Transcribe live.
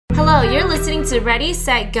Hello, you're listening to Ready,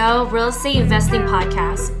 Set, Go Real Estate Investing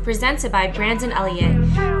Podcast, presented by Brandon Elliott.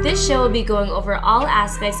 This show will be going over all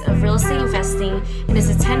aspects of real estate investing and is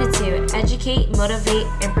intended to educate, motivate,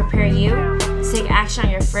 and prepare you to take action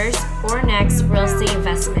on your first or next real estate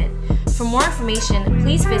investment. For more information,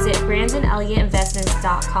 please visit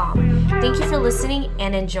BrandonElliottInvestments.com. Thank you for listening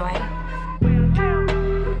and enjoy.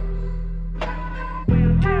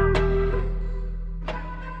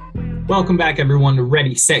 Welcome back, everyone, to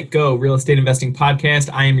Ready, Set, Go Real Estate Investing Podcast.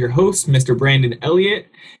 I am your host, Mr. Brandon Elliott,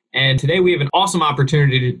 and today we have an awesome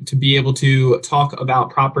opportunity to be able to talk about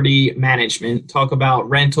property management, talk about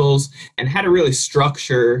rentals, and how to really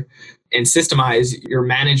structure and systemize your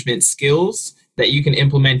management skills that you can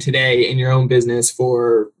implement today in your own business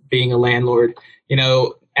for being a landlord. You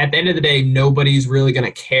know, at the end of the day, nobody's really going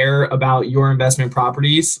to care about your investment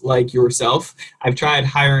properties like yourself. I've tried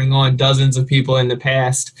hiring on dozens of people in the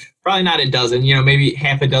past, probably not a dozen, maybe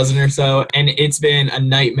half a dozen or so. And it's been a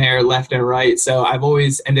nightmare left and right. So I've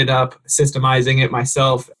always ended up systemizing it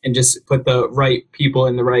myself and just put the right people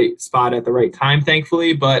in the right spot at the right time,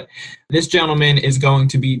 thankfully. But this gentleman is going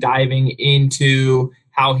to be diving into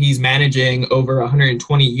how he's managing over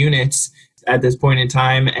 120 units at this point in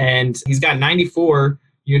time. And he's got 94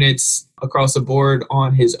 units across the board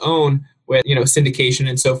on his own with, syndication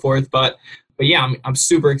and so forth. But yeah, I'm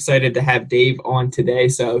super excited to have Dave on today.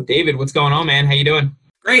 So David, what's going on, man? How you doing?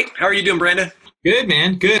 Great. How are you doing, Brandon? Good,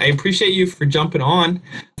 man. Good. I appreciate you for jumping on.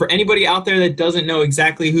 For anybody out there that doesn't know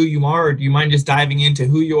exactly who you are, do you mind just diving into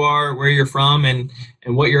who you are, where you're from, and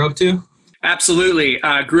what you're up to? Absolutely.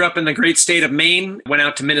 Grew up in the great state of Maine, went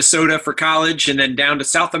out to Minnesota for college, and then down to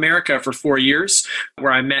South America for 4 years,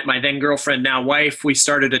 where I met my then girlfriend, now wife. We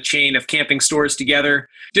started a chain of camping stores together.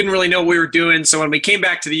 Didn't really know what we were doing. So when we came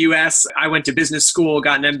back to the U.S., I went to business school,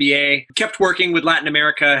 got an MBA, kept working with Latin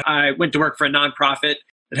America. I went to work for a nonprofit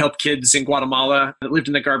that helped kids in Guatemala that lived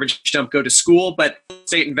in the garbage dump go to school, but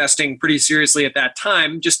state investing pretty seriously at that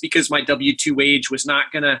time, just because my W-2 wage was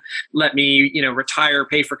not going to let me, retire,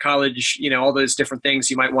 pay for college, all those different things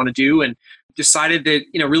you might want to do, and decided that,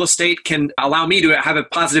 real estate can allow me to have a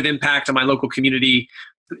positive impact on my local community,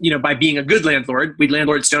 by being a good landlord. We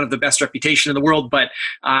landlords don't have the best reputation in the world, but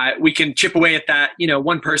we can chip away at that,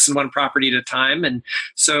 one person, one property at a time. And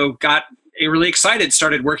so got really excited,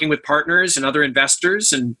 started working with partners and other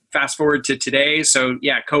investors, and fast forward to today. So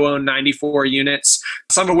yeah, co-own 94 units,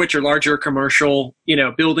 some of which are larger commercial,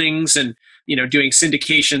 buildings, and, doing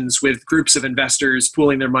syndications with groups of investors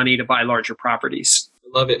pooling their money to buy larger properties.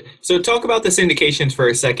 Love it. So talk about the syndications for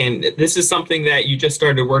a second. This is something that you just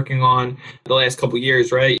started working on the last couple of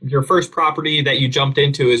years, right? Your first property that you jumped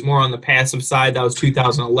into is more on the passive side. That was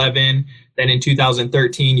 2011. Then in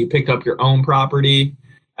 2013, you picked up your own property,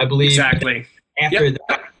 I believe. Exactly. After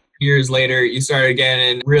that, years later, you started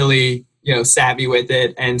getting really, savvy with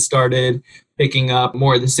it and started picking up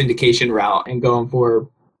more of the syndication route and going for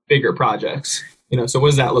bigger projects. So what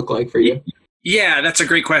does that look like for you? Yeah, that's a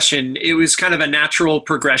great question. It was kind of a natural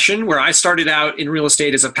progression where I started out in real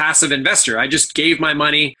estate as a passive investor. I just gave my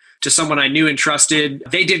money to someone I knew and trusted.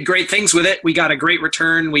 They did great things with it. We got a great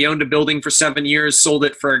return. We owned a building for 7 years, sold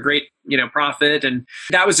it for a great, profit. And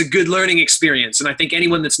that was a good learning experience. And I think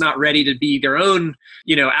anyone that's not ready to be their own,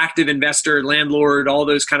 active investor, landlord, all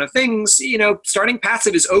those kind of things, starting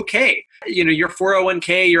passive is okay. Your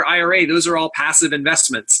 401k, your IRA, those are all passive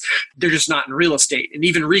investments. They're just not in real estate. And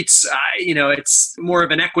even REITs, it's more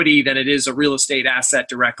of an equity than it is a real estate asset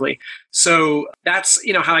directly. So that's,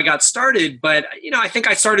 how I got started. But, I think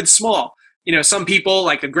I started small. Some people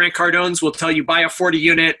like the Grant Cardones will tell you buy a 40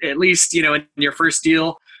 unit at least, in your first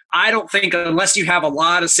deal. I don't think unless you have a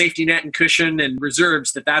lot of safety net and cushion and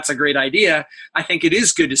reserves that's a great idea. I think it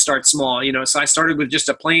is good to start small. So I started with just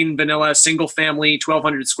a plain vanilla single family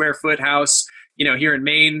 1,200 square foot house, here in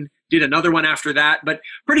Maine. Did another one after that. But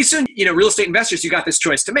pretty soon, real estate investors, you got this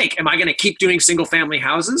choice to make. Am I going to keep doing single family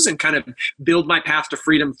houses and kind of build my path to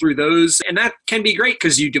freedom through those? And that can be great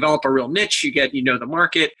because you develop a real niche. You get, the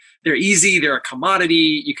market. They're easy. They're a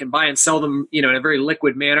commodity. You can buy and sell them, in a very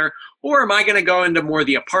liquid manner. Or am I going to go into more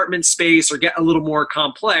the apartment space or get a little more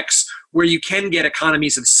complex where you can get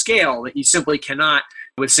economies of scale that you simply cannot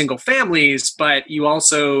with single families, but you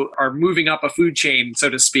also are moving up a food chain, so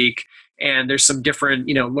to speak. And there's some different,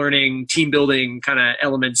 learning, team building kind of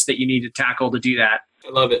elements that you need to tackle to do that.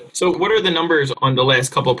 I love it. So what are the numbers on the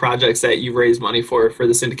last couple of projects that you've raised money for the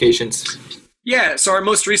syndications? Yeah, so our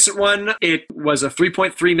most recent one, it was a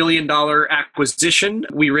 $3.3 million acquisition.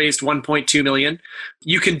 We raised $1.2 million.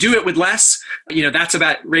 You can do it with less. That's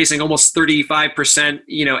about raising almost 35%,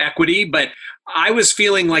 equity. But I was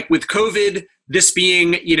feeling like with COVID, this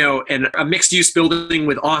being, a mixed use building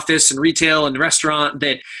with office and retail and restaurant,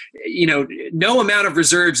 that, no amount of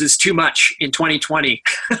reserves is too much in 2020.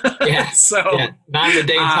 Yeah. Not in the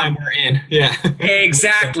daytime we're in. Yeah.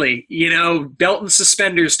 Exactly. Belt and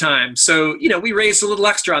suspenders time. So, we raised a little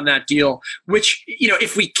extra on that deal, which,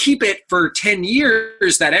 if we keep it for 10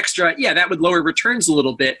 years, that extra, that would lower returns a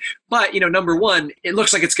little bit. But, number one, it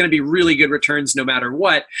looks like it's going to be really good returns no matter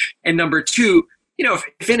what. And number two,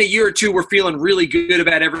 if in a year or two we're feeling really good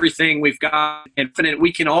about everything we've got and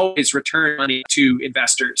we can always return money to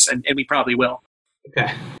investors, and we probably will.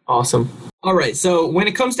 Okay, awesome. All right, so when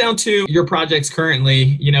it comes down to your projects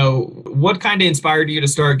currently, what kind of inspired you to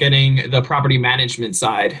start getting the property management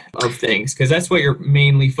side of things? Because that's what you're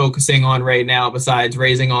mainly focusing on right now, besides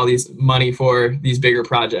raising all these money for these bigger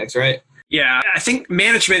projects, right? Yeah, I think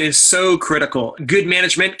management is so critical. Good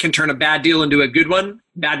management can turn a bad deal into a good one.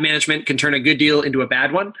 Bad management can turn a good deal into a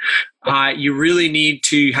bad one. You really need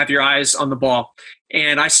to have your eyes on the ball.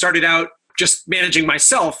 And I started out just managing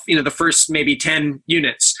myself, the first maybe 10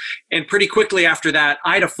 units. And pretty quickly after that,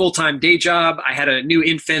 I had a full-time day job. I had a new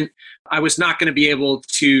infant. I was not going to be able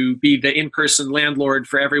to be the in-person landlord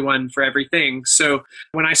for everyone, for everything. So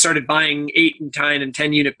when I started buying 8 and 9 and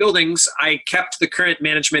 10 unit buildings, I kept the current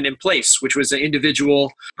management in place, which was an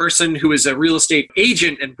individual person who was a real estate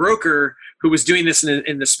agent and broker who was doing this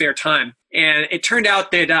in the spare time. And it turned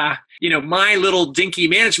out that, my little dinky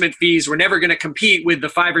management fees were never going to compete with the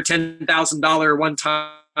 $5,000 or $10,000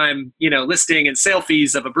 one-time, listing and sale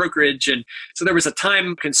fees of a brokerage. And so there was a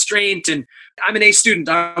time constraint, and I'm an A student.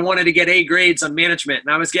 I wanted to get A grades on management,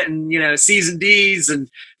 and I was getting, C's and D's, and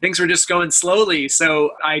things were just going slowly.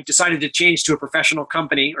 So I decided to change to a professional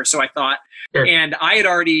company, or so I thought. Sure. And I had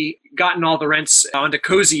already gotten all the rents onto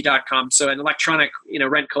cozy.com, so an electronic,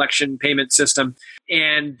 rent collection payment system.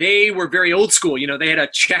 And they were very old school. They had a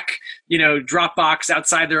check, drop box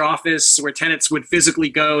outside their office where tenants would physically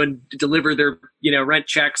go and deliver their, rent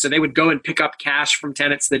checks. So they would go and pick up cash from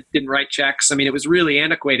tenants that didn't write checks. I mean, it was really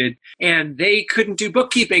antiquated, and they couldn't do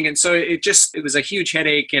bookkeeping. And so it was a huge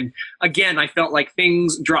headache. And again, I felt like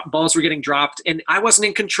balls were getting dropped, and I wasn't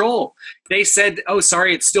in control. They said, "Oh,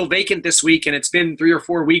 sorry, it's still vacant this week, and it's been 3 or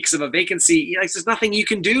 4 weeks of a vacancy." There's nothing you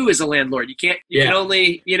can do as a landlord. You can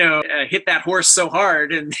only, hit that horse so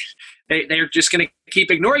hard, and they're just going to keep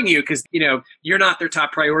ignoring you because, you're not their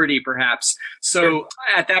top priority, perhaps. So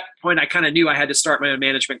at that point, I kind of knew I had to start my own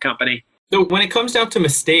management company. So when it comes down to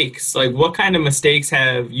mistakes, like what kind of mistakes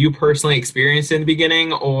have you personally experienced in the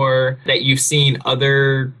beginning, or that you've seen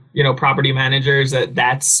other, property managers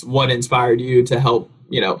that's what inspired you to help,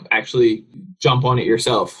 actually jump on it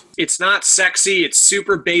yourself? It's not sexy. It's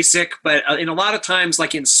super basic. But in a lot of times,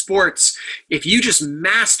 like in sports, if you just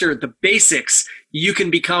master the basics, you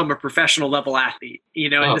can become a professional level athlete,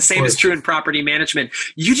 and the same is true in property management.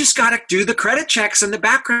 You just got to do the credit checks and the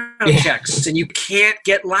background checks, and you can't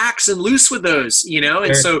get lax and loose with those,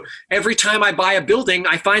 and so every time I buy a building,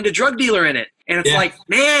 I find a drug dealer in it. And it's like,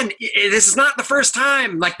 man, this is not the first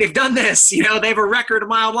time like they've done this, they have a record a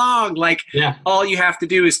mile long. Like all you have to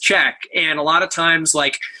do is check. And a lot of times,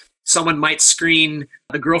 like, someone might screen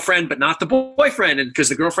the girlfriend, but not the boyfriend. And because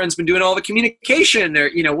the girlfriend's been doing all the communication or,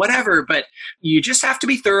 whatever, but you just have to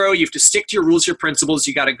be thorough. You have to stick to your rules, your principles.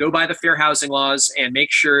 You got to go by the fair housing laws and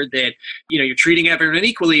make sure that, you're treating everyone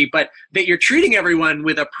equally, but that you're treating everyone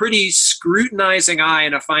with a pretty scrutinizing eye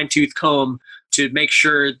and a fine-tooth comb to make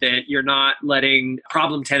sure that you're not letting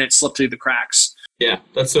problem tenants slip through the cracks. Yeah,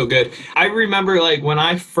 that's so good. I remember like when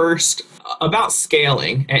I first about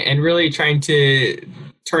scaling and really trying to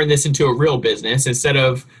turn this into a real business instead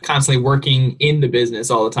of constantly working in the business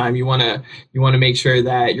all the time. You want to make sure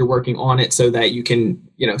that you're working on it so that you can,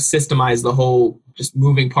 systemize the whole just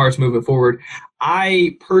moving parts moving forward.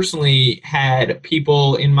 I personally had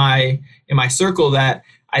people in my circle that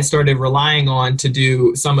I started relying on to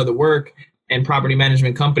do some of the work, and property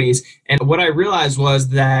management companies. And what I realized was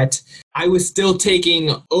that I was still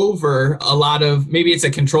taking over a lot of, maybe it's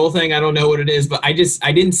a control thing, I don't know what it is, but I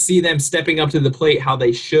didn't see them stepping up to the plate how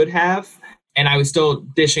they should have. And I was still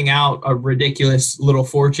dishing out a ridiculous little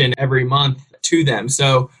fortune every month to them.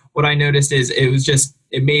 So what I noticed is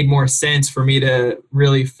it made more sense for me to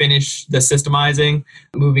really finish the systemizing,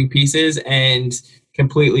 moving pieces, and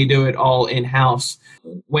completely do it all in-house.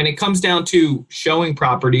 When it comes down to showing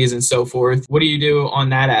properties and so forth, what do you do on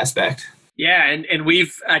that aspect? Yeah, and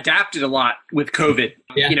we've adapted a lot with COVID.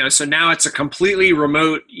 So now it's a completely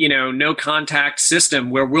remote, no contact system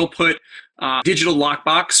where we'll put digital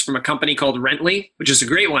lockbox from a company called Rently, which is a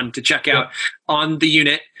great one to check out, on the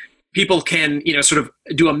unit. people can, sort of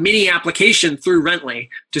do a mini application through Rently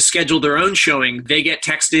to schedule their own showing. They get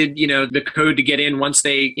texted, the code to get in once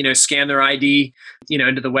they, scan their ID,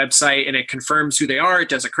 into the website, and it confirms who they are. It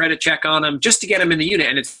does a credit check on them just to get them in the unit.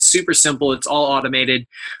 And it's super simple. It's all automated.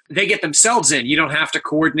 They get themselves in. You don't have to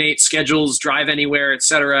coordinate schedules, drive anywhere,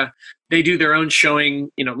 etc. They do their own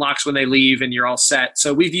showing, locks when they leave, and you're all set.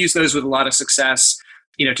 So we've used those with a lot of success,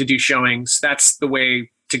 to do showings. That's the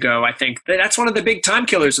way to go. I think that's one of the big time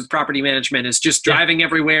killers with property management is just driving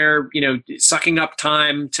everywhere, sucking up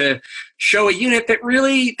time to show a unit that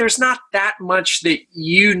really there's not that much that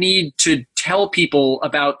you need to tell people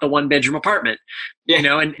about the one bedroom apartment,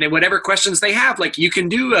 and whatever questions they have, like you can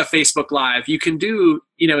do a Facebook Live, you can do,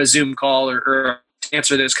 a Zoom call or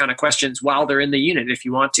answer those kind of questions while they're in the unit if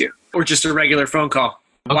you want to, or just a regular phone call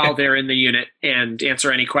while they're in the unit and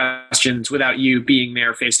answer any questions without you being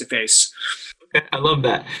there face to face. I love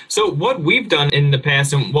that. So what we've done in the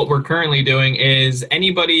past and what we're currently doing is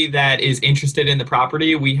anybody that is interested in the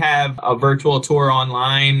property, we have a virtual tour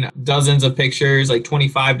online, dozens of pictures, like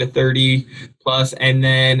 25 to 30 plus. And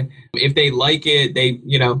then if they like it,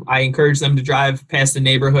 I encourage them to drive past the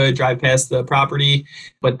neighborhood, drive past the property,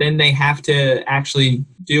 but then they have to actually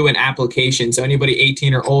do an application. So anybody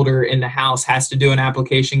 18 or older in the house has to do an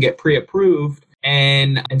application, get pre-approved.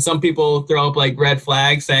 And some people throw up like red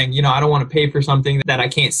flags saying, I don't want to pay for something that I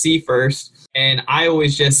can't see first. And I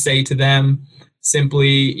always just say to them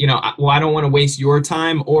simply, I don't want to waste your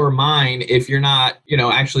time or mine if you're not,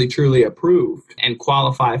 actually truly approved and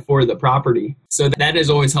qualify for the property. So that has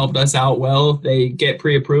always helped us out well. They get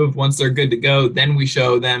pre-approved. Once they're good to go, then we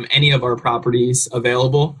show them any of our properties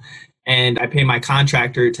available. And I pay my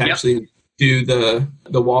contractor to actually do the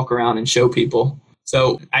walk around and show people.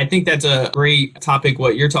 So I think that's a great topic,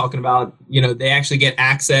 what you're talking about. They actually get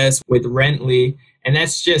access with Rently, and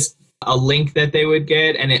that's just a link that they would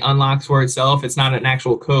get, and it unlocks for itself. It's not an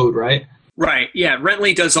actual code, right? Right. Yeah.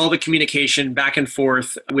 Rently does all the communication back and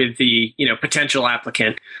forth with the, potential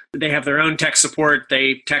applicant. They have their own tech support.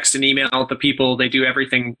 They text and email the people. They do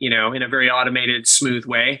everything, in a very automated, smooth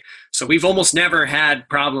way. So we've almost never had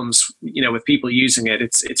problems, with people using it.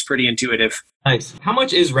 It's pretty intuitive. Nice. How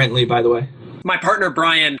much is Rently, by the way? My partner,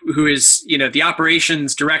 Brian, who is, the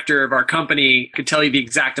operations director of our company, could tell you the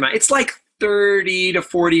exact amount. It's like $30 to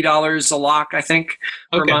 $40 a lock, I think,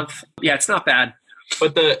 per month. Yeah, it's not bad.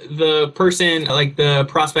 But the person, like the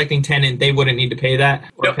prospecting tenant, they wouldn't need to pay that?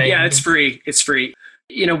 No, yeah, it's free. It's free.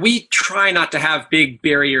 We try not to have big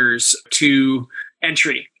barriers to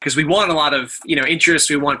entry because we want a lot of,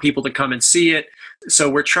 interest. We want people to come and see it. So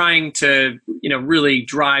we're trying to, really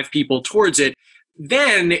drive people towards it.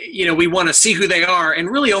 Then, we want to see who they are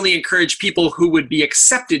and really only encourage people who would be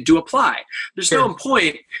accepted to apply. There's no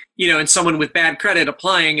point, in someone with bad credit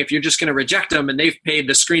applying if you're just going to reject them and they've paid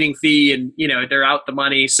the screening fee and, they're out the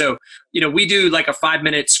money. So, we do like a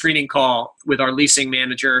 5-minute screening call with our leasing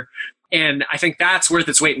manager. And I think that's worth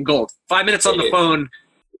its weight in gold. 5 minutes on the phone,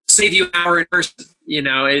 save you an hour in person.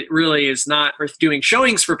 It really is not worth doing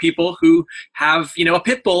showings for people who have, a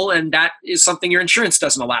pit bull, and that is something your insurance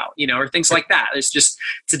doesn't allow, or things like that. It's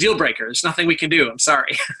a deal breaker. There's nothing we can do. I'm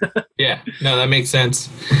sorry. Yeah, no, that makes sense.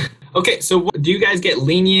 Okay, so do you guys get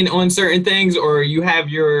lenient on certain things, or you have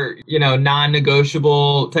your,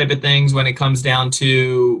 non-negotiable type of things when it comes down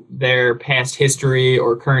to their past history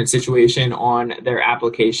or current situation on their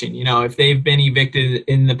application? If they've been evicted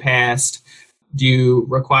in the past, do you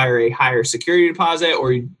require a higher security deposit,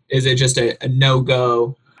 or is it just a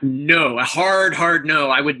no-go? No, a hard no.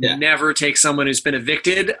 I would never take someone who's been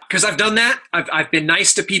evicted because I've done that. I've been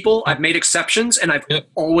nice to people. I've made exceptions, and I've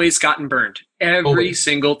always gotten burned every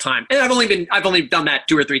single time. And I've only done that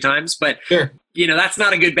 2 or 3 times, but that's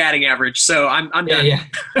not a good batting average. So I'm done.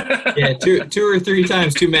 Yeah, two or 3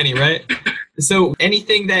 times too many, right? So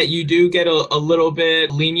anything that you do get a little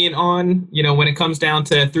bit lenient on, when it comes down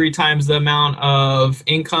to 3 times the amount of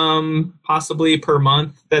income possibly per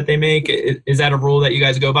month that they make, is that a rule that you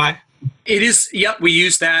guys go by? It is. Yep. We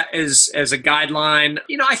use that as a guideline.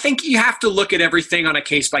 I think you have to look at everything on a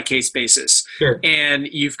case by case basis. Sure. And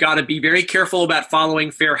you've got to be very careful about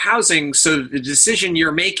following fair housing. So the decision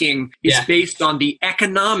you're making is based on the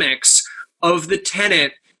economics of the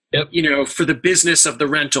tenant, for the business of the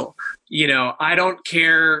rental. I don't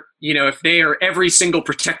care, if they are every single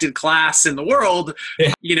protected class in the world,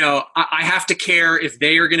 I have to care if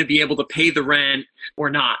they are going to be able to pay the rent or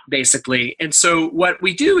not, basically. And so what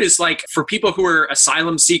we do is, like, for people who are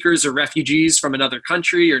asylum seekers or refugees from another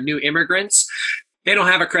country or new immigrants, they don't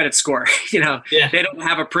have a credit score, they don't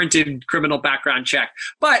have a printed criminal background check.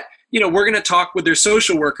 But, we're going to talk with their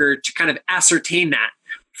social worker to kind of ascertain that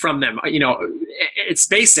from them. It's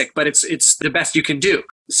basic, but it's the best you can do.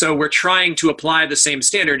 So we're trying to apply the same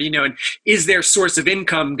standard, and is their source of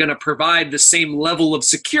income going to provide the same level of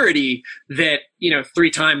security that,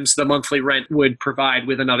 3 times the monthly rent would provide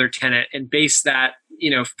with another tenant, and base that,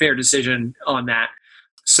 fair decision on that.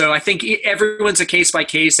 So I think everyone's a case by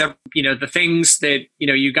case. The things that,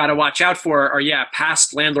 you got to watch out for are,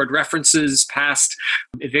 past landlord references, past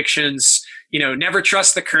evictions. Never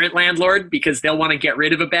trust the current landlord because they'll want to get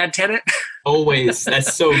rid of a bad tenant. Always.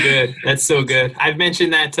 That's so good. That's so good. I've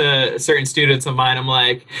mentioned that to certain students of mine. I'm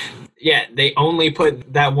like, yeah, they only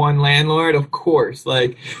put that one landlord, of course.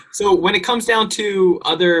 So when it comes down to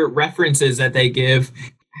other references that they give,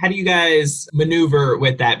 how do you guys maneuver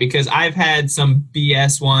with that? Because I've had some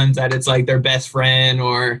BS ones that it's like their best friend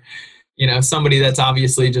or, somebody that's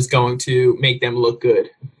obviously just going to make them look good.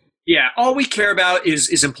 Yeah, all we care about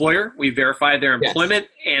is employer. We verify their employment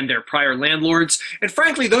and their prior landlords. And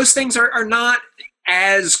frankly, those things are not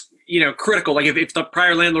as, critical. Like if the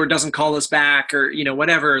prior landlord doesn't call us back or,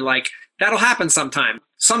 whatever, that'll happen sometime.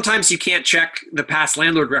 Sometimes you can't check the past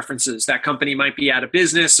landlord references. That company might be out of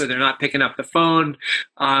business or they're not picking up the phone.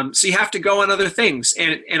 So you have to go on other things.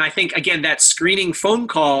 And I think, again, that screening phone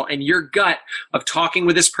call and your gut of talking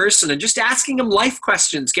with this person and just asking them life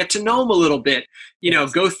questions, get to know them a little bit,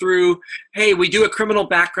 go through, hey, we do a criminal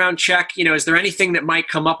background check. Is there anything that might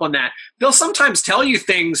come up on that? They'll sometimes tell you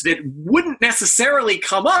things that wouldn't necessarily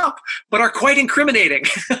come up, but are quite incriminating.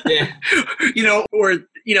 Yeah. Or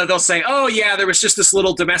they'll say, oh yeah, there was just this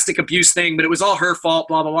little domestic abuse thing, but it was all her fault,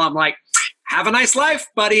 blah, blah, blah. I'm like, have a nice life,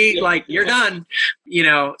 buddy. You're done.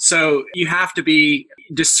 So you have to be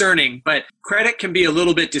discerning, but credit can be a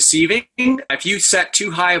little bit deceiving. If you set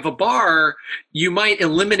too high of a bar, you might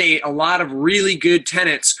eliminate a lot of really good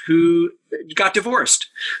tenants who got divorced.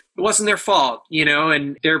 It wasn't their fault,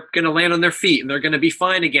 and they're going to land on their feet and they're going to be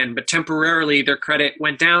fine again. But temporarily their credit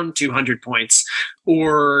went down 200 points.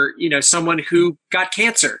 Or, someone who got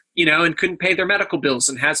cancer, and couldn't pay their medical bills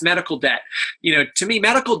and has medical debt. To me,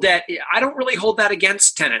 medical debt, I don't really hold that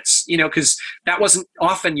against tenants, because that wasn't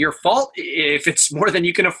often your fault. If it's more than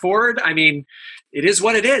you can afford, it is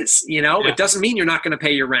what it is, It doesn't mean you're not going to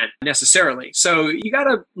pay your rent necessarily. So you got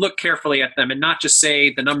to look carefully at them and not just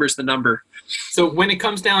say the number's the number. So when it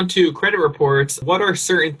comes down to credit reports, what are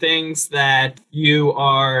certain things that you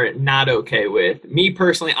are not okay with? Me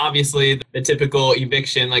personally, obviously, the typical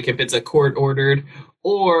eviction, like if it's a court ordered,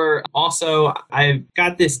 or also I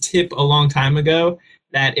got this tip a long time ago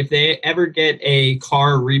that if they ever get a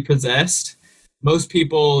car repossessed, most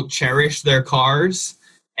people cherish their cars.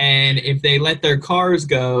 And if they let their cars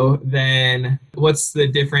go, then what's the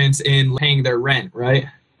difference in paying their rent, right?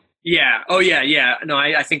 Yeah. Oh, yeah. Yeah. No,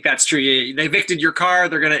 I think that's true. They evicted your car.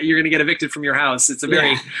 You're gonna get evicted from your house. It's a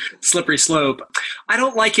very slippery slope. I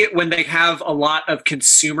don't like it when they have a lot of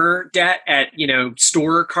consumer debt at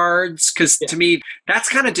store cards, because to me that's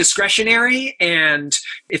kind of discretionary. And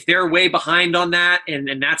if they're way behind on that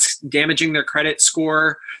and that's damaging their credit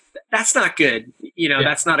score, that's not good.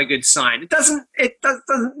 That's not a good sign. It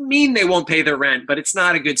doesn't mean they won't pay their rent, but it's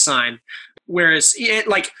not a good sign. Whereas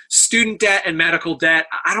like student debt and medical debt,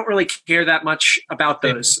 I don't really care that much about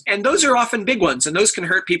those. And those are often big ones, and those can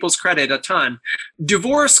hurt people's credit a ton.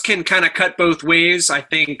 Divorce can kind of cut both ways. I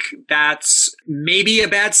think that's maybe a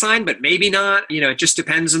bad sign, but maybe not. It just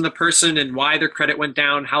depends on the person and why their credit went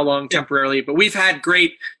down, how long temporarily. But we've had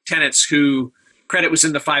great tenants who credit was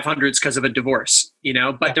in the 500s because of a divorce,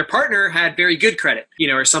 but their partner had very good credit,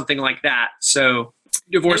 or something like that. So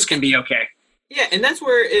divorce can be okay. Yeah, and that's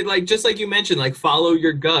where it, just like you mentioned, follow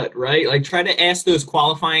your gut, right? Try to ask those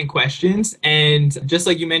qualifying questions. And just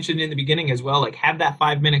like you mentioned in the beginning as well, have that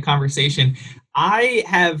 5-minute conversation. I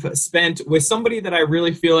have spent with somebody that I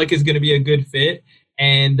really feel like is going to be a good fit,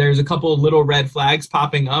 and there's a couple of little red flags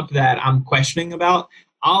popping up that I'm questioning about.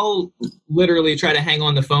 I'll literally try to hang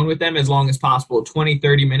on the phone with them as long as possible, 20,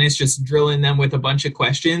 30 minutes, just drilling them with a bunch of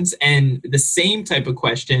questions, and the same type of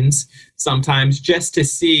questions sometimes, just to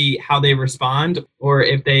see how they respond, or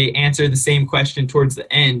if they answer the same question towards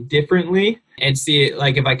the end differently, and see it,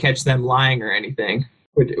 if I catch them lying or anything,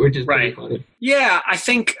 which is pretty funny. Yeah, I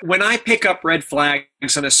think when I pick up red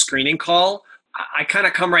flags on a screening call, I kind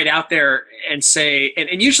of come right out there and say,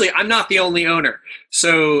 and usually I'm not the only owner.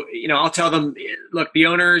 So, I'll tell them, look, the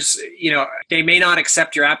owners, they may not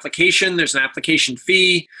accept your application. There's an application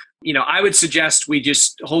fee. I would suggest we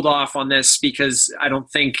just hold off on this because I don't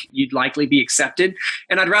think you'd likely be accepted.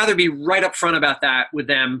 And I'd rather be right up front about that with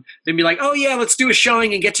them than be like, oh yeah, let's do a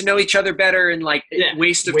showing and get to know each other better and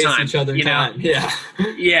waste time. Each other time. Yeah.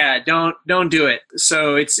 Yeah. Don't do it.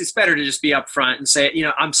 So it's better to just be upfront and say,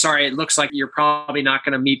 I'm sorry, it looks like you're probably not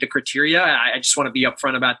going to meet the criteria. I just want to be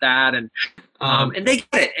upfront about that. And they get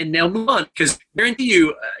it and they'll move on because guarantee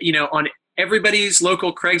you, on everybody's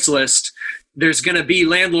local Craigslist, there's going to be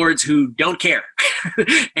landlords who don't care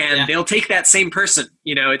and they'll take that same person.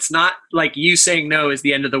 It's not like you saying no is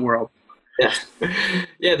the end of the world. Yeah.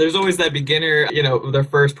 Yeah. There's always that beginner, their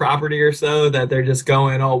first property or so that they're just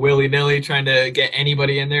going all willy nilly trying to get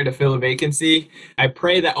anybody in there to fill a vacancy. I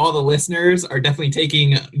pray that all the listeners are definitely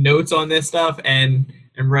taking notes on this stuff and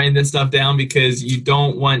writing this stuff down because you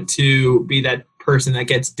don't want to be that person that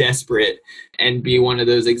gets desperate and be one of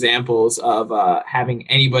those examples of having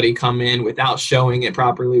anybody come in without showing it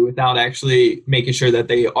properly, without actually making sure that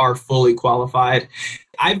they are fully qualified.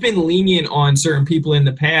 I've been lenient on certain people in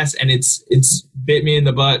the past, and it's bit me in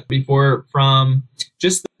the butt before from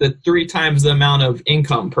just the 3 times the amount of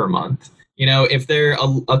income per month. If they're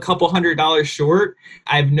a couple $100 short,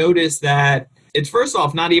 I've noticed that it's first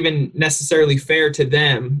off not even necessarily fair to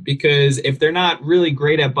them because if they're not really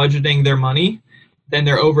great at budgeting their money, then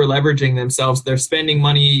they're over leveraging themselves. They're spending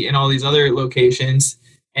money in all these other locations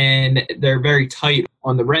and they're very tight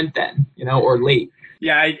on the rent then, or late.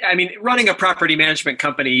 Yeah. I mean, running a property management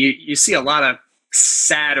company, you see a lot of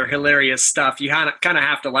sad or hilarious stuff. You kind of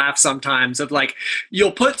have to laugh sometimes of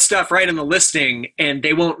you'll put stuff right in the listing and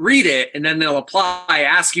they won't read it. And then they'll apply,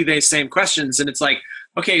 ask you these same questions. And it's like,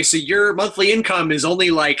 okay, so your monthly income is only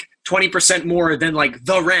 20% more than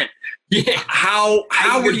the rent. Yeah. How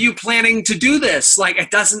were you planning to do this?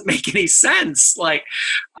 It doesn't make any sense.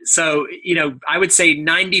 So, I would say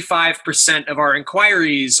 95% of our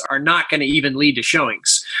inquiries are not going to even lead to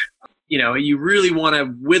showings. You really want to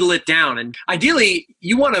whittle it down. And ideally,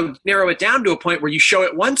 you want to narrow it down to a point where you show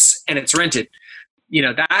it once and it's rented.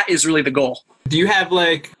 That is really the goal. Do you have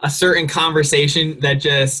a certain conversation that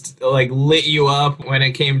just lit you up when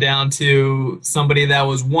it came down to somebody that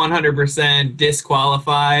was 100%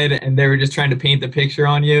 disqualified and they were just trying to paint the picture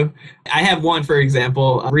on you? I have one, for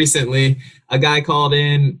example. Recently, a guy called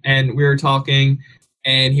in and we were talking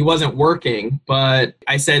and he wasn't working, but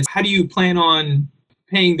I said, how do you plan on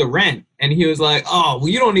paying the rent? And he was like, oh, well,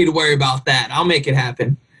 you don't need to worry about that. I'll make it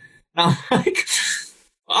happen. And I'm like,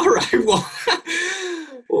 all right, well,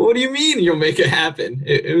 what do you mean you'll make it happen?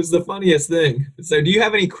 It was the funniest thing. So do you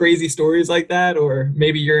have any crazy stories like that? Or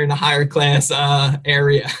maybe you're in a higher class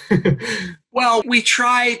area? Well, we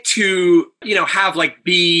try to, have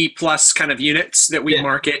B plus kind of units that we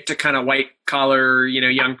market to kind of white collar,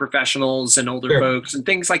 young professionals and older folks and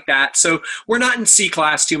things like that. So we're not in C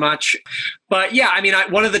class too much. But yeah, I mean,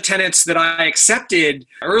 one of the tenants that I accepted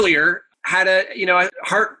earlier had a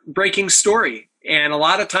heartbreaking story. And a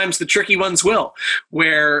lot of times the tricky ones will,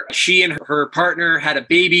 where she and her partner had a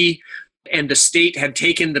baby and the state had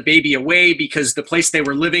taken the baby away because the place they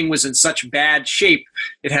were living was in such bad shape.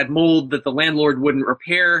 It had mold that the landlord wouldn't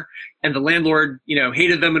repair. And the landlord,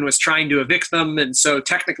 hated them and was trying to evict them. And so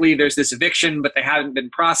technically there's this eviction, but they haven't been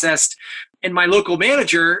processed. And my local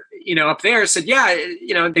manager, up there said, yeah,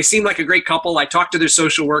 they seem like a great couple. I talked to their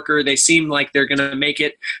social worker. They seem like they're going to make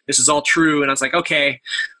it. This is all true. And I was like, okay.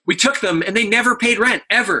 We took them and they never paid rent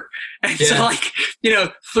ever. And so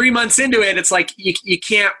 3 months into it, it's you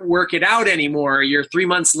can't work it out anymore. You're 3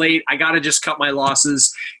 months late. I got to just cut my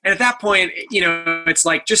losses. And at that point, it's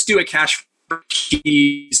just do a cash for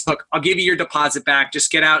keys. Look, I'll give you your deposit back.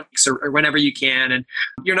 Just get out or whenever you can. And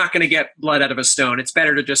you're not going to get blood out of a stone. It's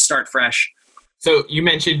better to just start fresh. So you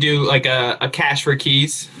mentioned do a cash for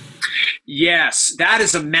keys. Yes, that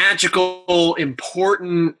is a magical,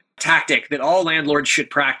 important tactic that all landlords should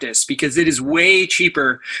practice because it is way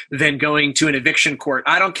cheaper than going to an eviction court.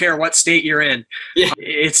 I don't care what state you're in. Yeah.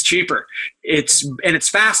 It's cheaper. It's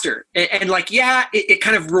faster. And it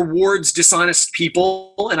kind of rewards dishonest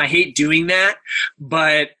people. And I hate doing that,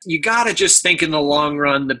 but you got to just think in the long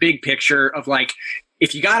run, the big picture of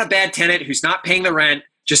if you got a bad tenant who's not paying the rent,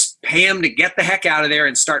 just pay them to get the heck out of there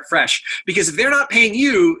and start fresh. Because if they're not paying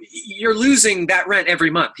you, you're losing that rent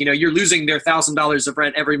every month. You're losing their $1,000 of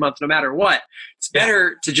rent every month, no matter what. It's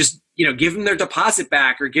better to just, give them their deposit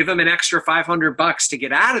back or give them an extra $500 to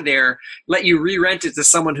get out of there, let you re-rent it to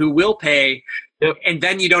someone who will pay. Yep. And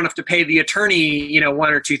then you don't have to pay the attorney,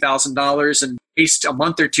 $1,000 or $2,000 and waste a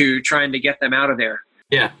month or two trying to get them out of there.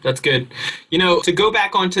 Yeah, that's good. To go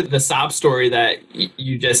back onto the sob story that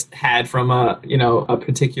you just had from a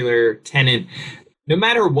particular tenant, no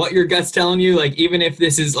matter what your gut's telling you, like even if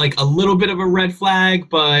this is like a little bit of a red flag,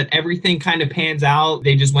 but everything kind of pans out,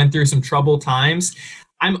 they just went through some troubled times.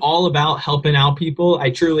 I'm all about helping out people.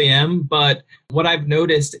 I truly am. But what I've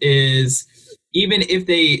noticed is even if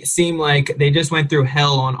they seem like they just went through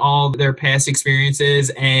hell on all their past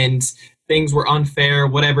experiences and things were unfair,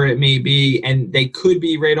 whatever it may be, and they could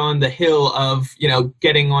be right on the hill of,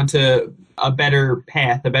 getting onto a better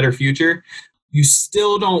path, a better future, you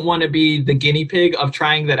still don't want to be the guinea pig of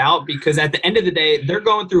trying that out, because at the end of the day, they're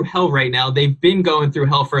going through hell right now. They've been going through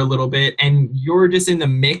hell for a little bit, and you're just in the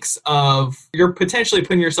mix of, you're potentially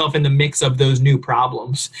putting yourself in the mix of those new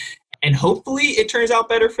problems. And hopefully it turns out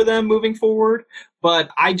better for them moving forward. But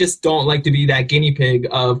I just don't like to be that guinea pig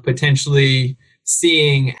of potentially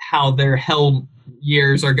seeing how their hell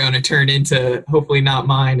years are going to turn into hopefully not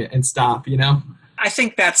mine and stop, I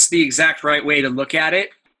think that's the exact right way to look at it.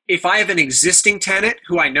 If I have an existing tenant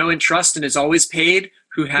who I know and trust and is always paid,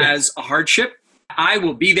 who has a hardship, I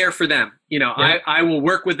will be there for them. I will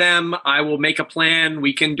work with them. I will make a plan.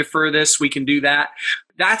 We can defer this. We can do that.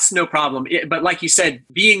 That's no problem. But like you said,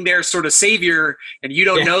 being their sort of savior and you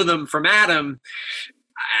don't know them from Adam,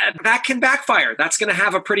 that can backfire. That's going to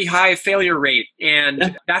have a pretty high failure rate.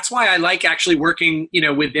 And that's why I like actually working,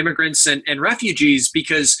 with immigrants and refugees,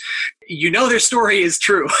 because their story is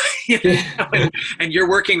true. And you're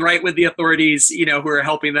working right with the authorities, who are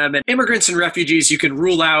helping them. And immigrants and refugees, you can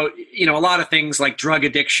rule out, a lot of things like drug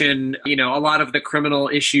addiction, a lot of the criminal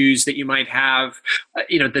issues that you might have,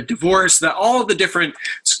 the divorce, all the different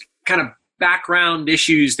kind of background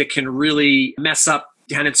issues that can really mess up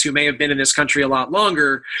tenants who may have been in this country a lot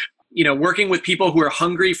longer. Working with people who are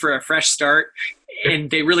hungry for a fresh start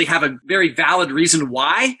and they really have a very valid reason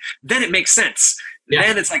why, then it makes sense. Yeah.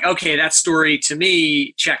 Then it's like, okay, that story to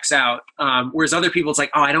me checks out. Whereas other people, it's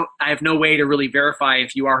like, I have no way to really verify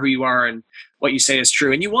if you are who you are and what you say is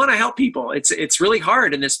true. And you want to help people. It's really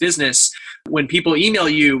hard in this business when people email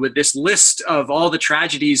you with this list of all the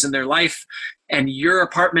tragedies in their life and your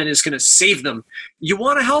apartment is going to save them. You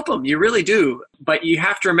want to help them. You really do. But you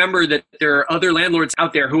have to remember that there are other landlords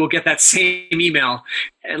out there who will get that same email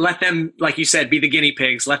and let them, like you said, be the guinea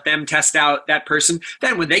pigs. Let them test out that person.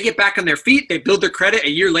 Then when they get back on their feet, they build their credit a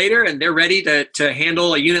year later and they're ready to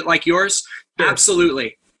handle a unit like yours. Sure.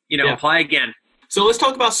 Absolutely. Apply again. So let's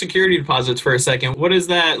talk about security deposits for a second. What does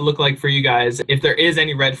that look like for you guys? If there is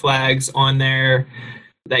any red flags on there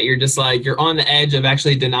that you're just like, you're on the edge of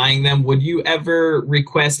actually denying them, would you ever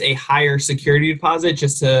request a higher security deposit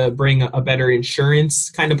just to bring a better insurance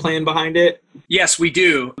kind of plan behind it? Yes, we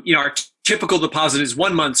do. Our typical deposit is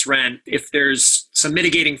 1 month's rent. If there's some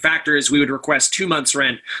mitigating factors, we would request 2 months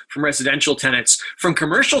rent from residential tenants. From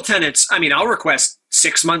commercial tenants, I'll request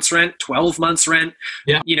 6 months rent, 12 months rent.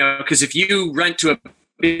 Yeah. Because if you rent to a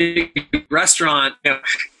big restaurant,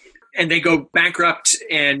 and they go bankrupt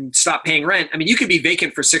and stop paying rent, you could be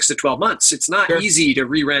vacant for 6 to 12 months. It's not easy to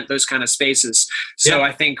re-rent those kind of spaces. So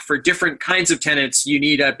I think for different kinds of tenants, you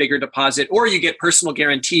need a bigger deposit, or you get personal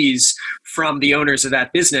guarantees from the owners of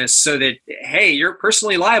that business so that, hey, you're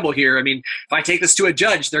personally liable here. If I take this to a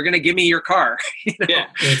judge, they're going to give me your car. Yeah,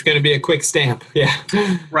 it's going to be a quick stamp. Yeah.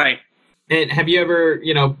 Right. And have you ever,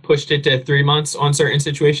 pushed it to 3 months on certain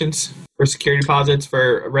situations for security deposits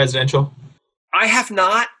for residential? I have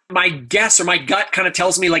not. My guess or my gut kind of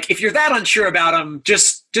tells me, like, if you're that unsure about them,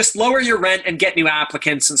 just lower your rent and get new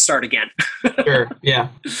applicants and start again. Sure. Yeah.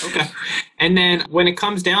 Okay. And then when it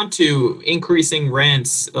comes down to increasing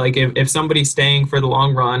rents, like if somebody's staying for the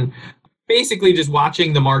long run, basically just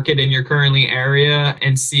watching the market in your currently area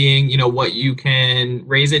and seeing, what you can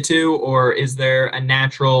raise it to, or is there a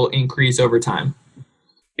natural increase over time?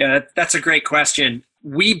 Yeah, that's a great question.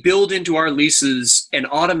 We build into our leases an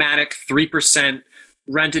automatic 3%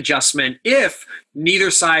 rent adjustment if neither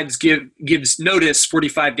sides gives notice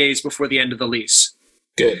 45 days before the end of the lease.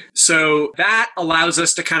 Good. So that allows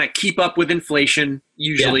us to kind of keep up with inflation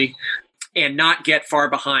usually. And not get far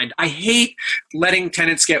behind. I hate letting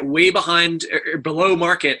tenants get way behind or below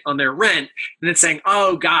market on their rent and then saying,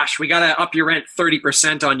 oh gosh, we got to up your rent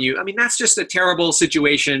 30% on you. That's just a terrible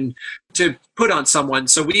situation to put on someone.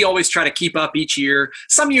 So we always try to keep up each year.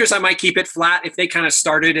 Some years I might keep it flat. If they kind of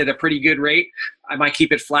started at a pretty good rate, I might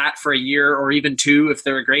keep it flat for a year or even 2 if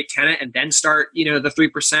they're a great tenant, and then start, the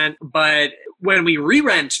 3%. But when we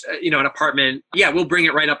re-rent, an apartment, we'll bring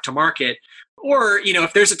it right up to market. Or,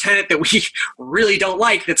 if there's a tenant that we really don't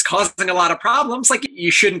like that's causing a lot of problems, like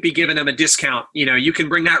you shouldn't be giving them a discount. You can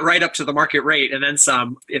bring that right up to the market rate and then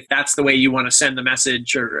some, if that's the way you want to send the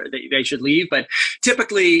message or they should leave. But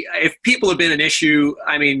typically, if people have been an issue,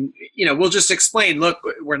 we'll just explain, look,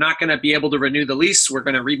 we're not going to be able to renew the lease. We're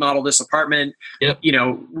going to remodel this apartment. Yep.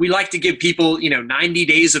 We like to give people, 90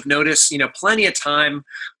 days of notice, plenty of time.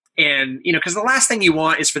 And, because the last thing you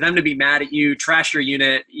want is for them to be mad at you, trash your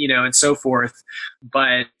unit, and so forth.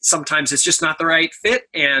 But sometimes it's just not the right fit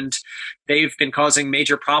and they've been causing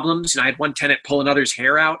major problems. I had one tenant pull another's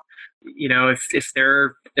hair out. If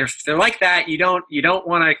they're like that, you don't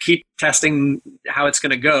want to keep testing how it's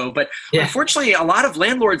going to go. But unfortunately, a lot of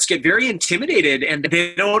landlords get very intimidated and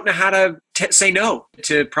they don't know how to say no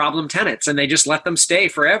to problem tenants and they just let them stay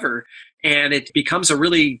forever. And it becomes a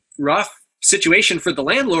really rough situation for the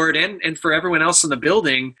landlord and for everyone else in the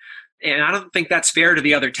building. And I don't think that's fair to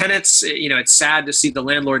the other tenants. It's sad to see the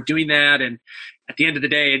landlord doing that. And at the end of the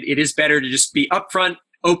day, it is better to just be upfront,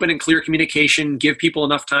 open and clear communication, give people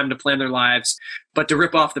enough time to plan their lives, but to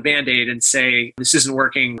rip off the Band-Aid and say, this isn't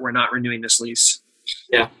working, we're not renewing this lease.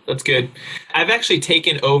 Yeah, that's good. I've actually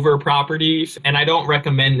taken over properties, and I don't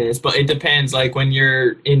recommend this, but it depends. Like when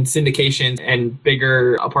you're in syndications and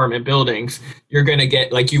bigger apartment buildings, you're going to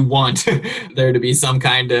get, like, you want there to be some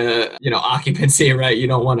kind of, occupancy, right? You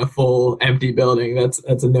don't want a full empty building. That's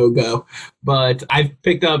a no-go. But I've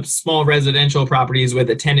picked up small residential properties with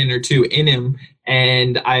a tenant or two in them,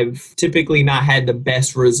 and I've typically not had the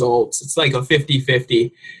best results. It's like a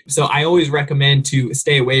 50-50. So I always recommend to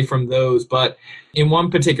stay away from those. But in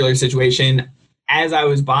one particular situation, as I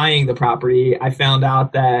was buying the property, I found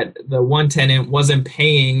out that the one tenant wasn't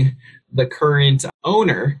paying the current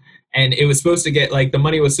owner, and it was supposed to get, the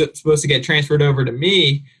money was supposed to get transferred over to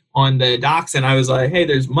me on the docs. And I was like, hey,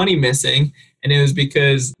 there's money missing. And it was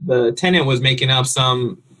because the tenant was making up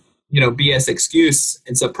some, BS excuse.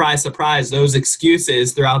 And surprise, surprise, those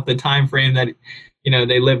excuses throughout the time frame that,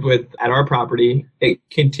 they lived with at our property, it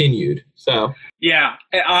continued. So yeah,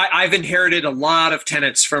 I've inherited a lot of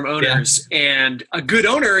tenants from owners, and a good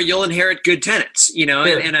owner, you'll inherit good tenants,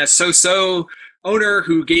 Sure. and a so-so owner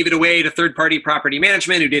who gave it away to third-party property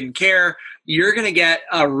management who didn't care, you're going to get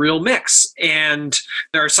a real mix. And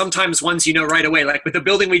there are sometimes ones right away, like with the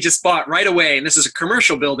building we just bought right away, and this is a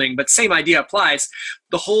commercial building, but same idea applies.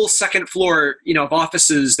 The whole second floor, of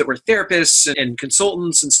offices that were therapists and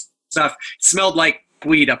consultants and stuff smelled like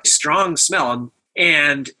weed, a strong smell.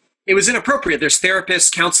 And it was inappropriate. There's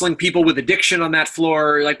therapists counseling people with addiction on that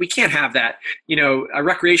floor. Like, we can't have that.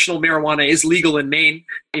 Recreational marijuana is legal in Maine.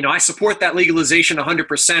 I support that legalization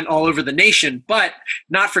 100% all over the nation, but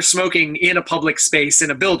not for smoking in a public space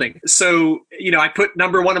in a building. So, I put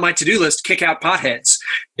number one on my to-do list, kick out potheads.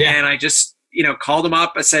 Yeah. And I just, called them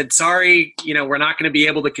up. I said, sorry, we're not going to be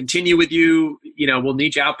able to continue with you. We'll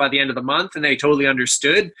need you out by the end of the month. And they totally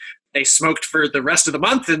understood. They smoked for the rest of the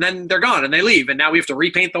month and then they're gone and they leave. And now we have to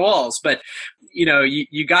repaint the walls. But,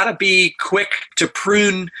 you got to be quick to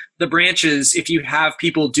prune the branches if you have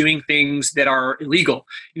people doing things that are illegal.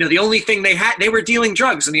 The only thing they were dealing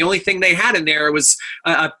drugs, and the only thing they had in there was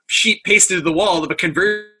a sheet pasted to the wall of a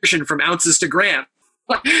conversion from ounces to grams.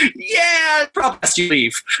 Yeah, probably best you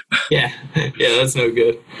leave. Yeah, that's no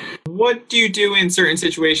good. What do you do in certain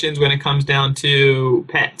situations when it comes down to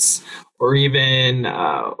pets? Or even,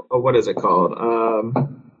 what is it called?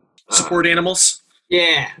 Support animals?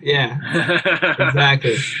 Yeah,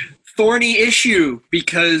 exactly. Thorny issue,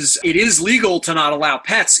 because it is legal to not allow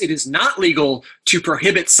pets. It is not legal to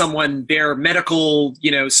prohibit someone their medical,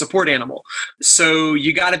 support animal. So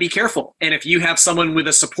you got to be careful. And if you have someone with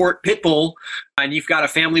a support pit bull and you've got a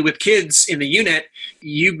family with kids in the unit,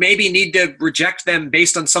 you maybe need to reject them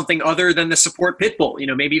based on something other than the support pit bull.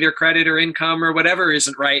 Maybe their credit or income or whatever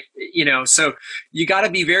isn't right. So you got to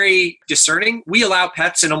be very discerning. We allow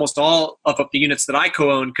pets in almost all of the units that I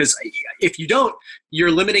co-own, because if you don't,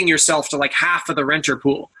 you're limiting yourself to like half of the renter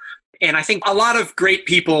pool. And I think a lot of great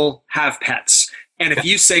people have pets. And if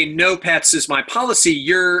you say no pets is my policy,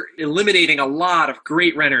 you're eliminating a lot of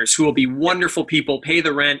great renters who will be wonderful people, pay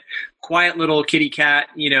the rent, quiet little kitty cat,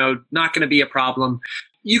 not going to be a problem.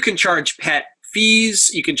 You can charge pet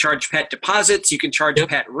fees. You can charge pet deposits. You can charge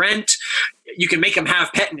pet rent. You can make them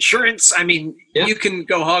have pet insurance. I mean, you can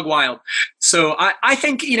go hog wild. So I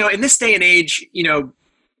think, in this day and age,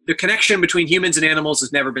 the connection between humans and animals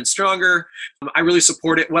has never been stronger. I really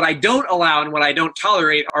support it. What I don't allow and what I don't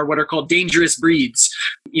tolerate are what are called dangerous breeds.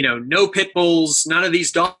 No pit bulls, none of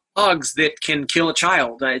these dogs that can kill a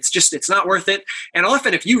child. It's not worth it. And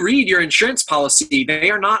often if you read your insurance policy, they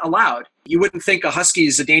are not allowed. You wouldn't think a husky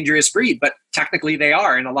is a dangerous breed, but technically they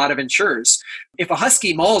are in a lot of insurers. If a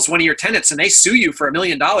husky mauls one of your tenants and they sue you for $1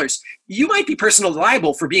 million, you might be personally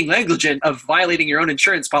liable for being negligent of violating your own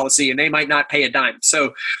insurance policy, and they might not pay a dime.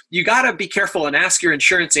 So you got to be careful and ask your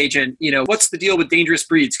insurance agent, what's the deal with dangerous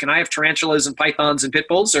breeds? Can I have tarantulas and pythons and pit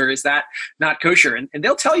bulls, or is that not kosher? And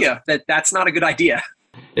they'll tell you that that's not a good idea.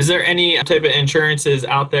 Is there any type of insurances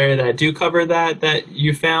out there that do cover that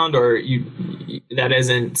you found, or that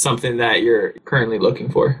isn't something that you're currently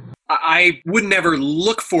looking for? I would never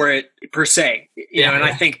look for it per se, and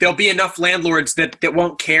I think there'll be enough landlords that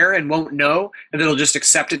won't care and won't know, and that'll just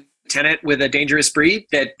accept a tenant with a dangerous breed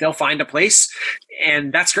that they'll find a place,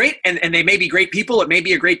 and that's great. And they may be great people. It may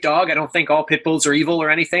be a great dog. I don't think all pit bulls are evil or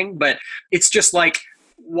anything, but it's just like,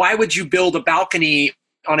 why would you build a balcony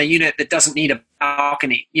on a unit that doesn't need a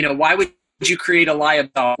balcony? Why would you create a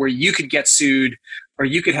liability where you could get sued or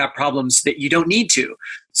you could have problems that you don't need to?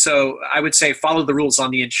 So I would say follow the rules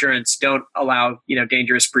on the insurance. Don't allow,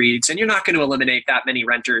 dangerous breeds, and you're not going to eliminate that many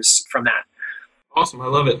renters from that. Awesome. I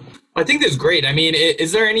love it. I think that's great. I mean,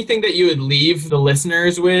 is there anything that you would leave the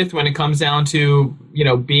listeners with when it comes down to,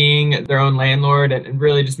 being their own landlord and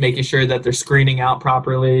really just making sure that they're screening out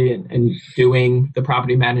properly and doing the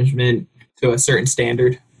property management to a certain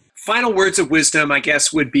standard? Final words of wisdom, I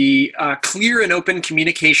guess, would be clear and open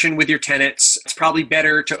communication with your tenants. It's probably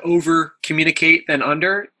better to over communicate than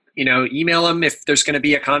under. Email them if there's going to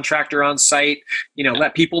be a contractor on site,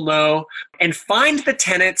 let people know, and find the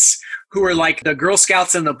tenants who are like the Girl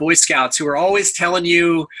Scouts and the Boy Scouts who are always telling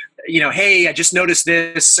you, hey, I just noticed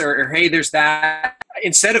this, or hey, there's that.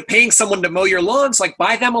 Instead of paying someone to mow your lawns, like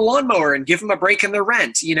buy them a lawnmower and give them a break in their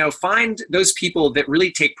rent. Find those people that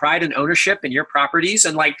really take pride and ownership in your properties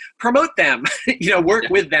and promote them, work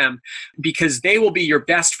with them, because they will be your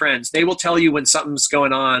best friends. They will tell you when something's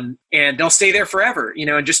going on, and they'll stay there forever,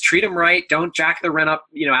 and just treat them right. Don't jack the rent up,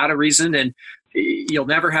 out of reason, and you'll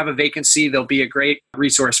never have a vacancy. They'll be a great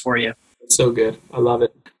resource for you. So good. I love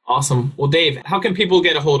it. Awesome. Well, Dave, how can people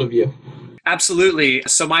get a hold of you? Absolutely.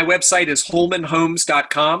 So my website is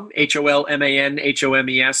holmanhomes.com,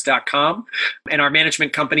 HOLMANHOMES.com. And our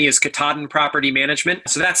management company is Katahdin Property Management.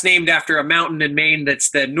 So that's named after a mountain in Maine that's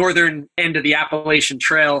the northern end of the Appalachian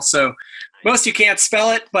Trail. So most you can't spell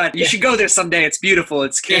it, but you should go there someday. It's beautiful.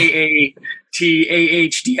 It's Katahdin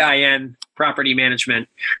Property Management.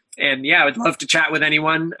 And I would love to chat with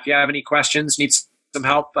anyone. If you have any questions, need some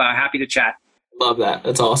help, happy to chat. Love that.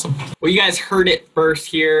 That's awesome. Well, you guys heard it first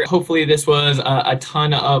here. Hopefully this was a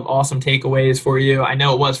ton of awesome takeaways for you. I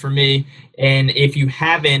know it was for me. And if you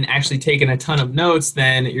haven't actually taken a ton of notes,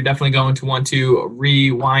 then you're definitely going to want to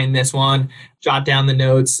rewind this one, jot down the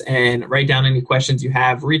notes, and write down any questions you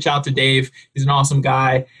have. Reach out to Dave. He's an awesome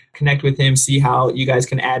guy. Connect with him. See how you guys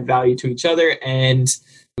can add value to each other. And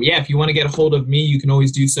if you want to get a hold of me, you can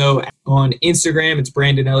always do so on Instagram. It's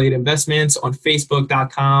Brandon Elliott Investments. On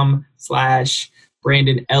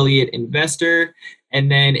Facebook.com/Brandon Elliott Investor. And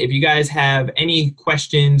then if you guys have any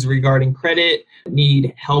questions regarding credit,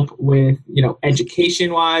 need help with,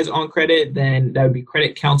 education wise on credit, then that would be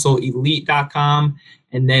creditcounselelite.com.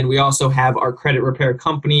 And then we also have our credit repair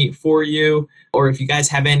company for you. Or if you guys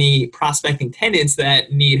have any prospecting tenants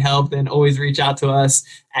that need help, then always reach out to us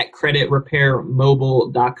at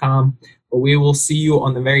creditrepairmobile.com. But we will see you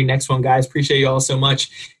on the very next one, guys. Appreciate you all so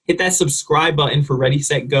much. Hit that subscribe button for Ready,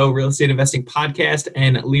 Set, Go Real Estate Investing Podcast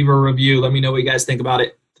and leave a review. Let me know what you guys think about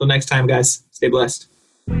it. Till next time, guys. Stay blessed.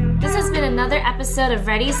 This has been another episode of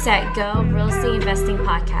Ready, Set, Go Real Estate Investing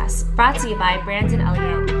Podcast, brought to you by Brandon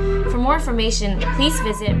Elliott. For more information, please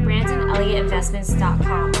visit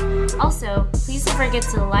BrandonElliottInvestments.com. Also, please don't forget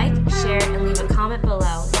to like, share, and leave a comment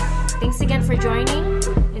below. Thanks again for joining.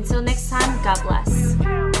 Until next time, God bless.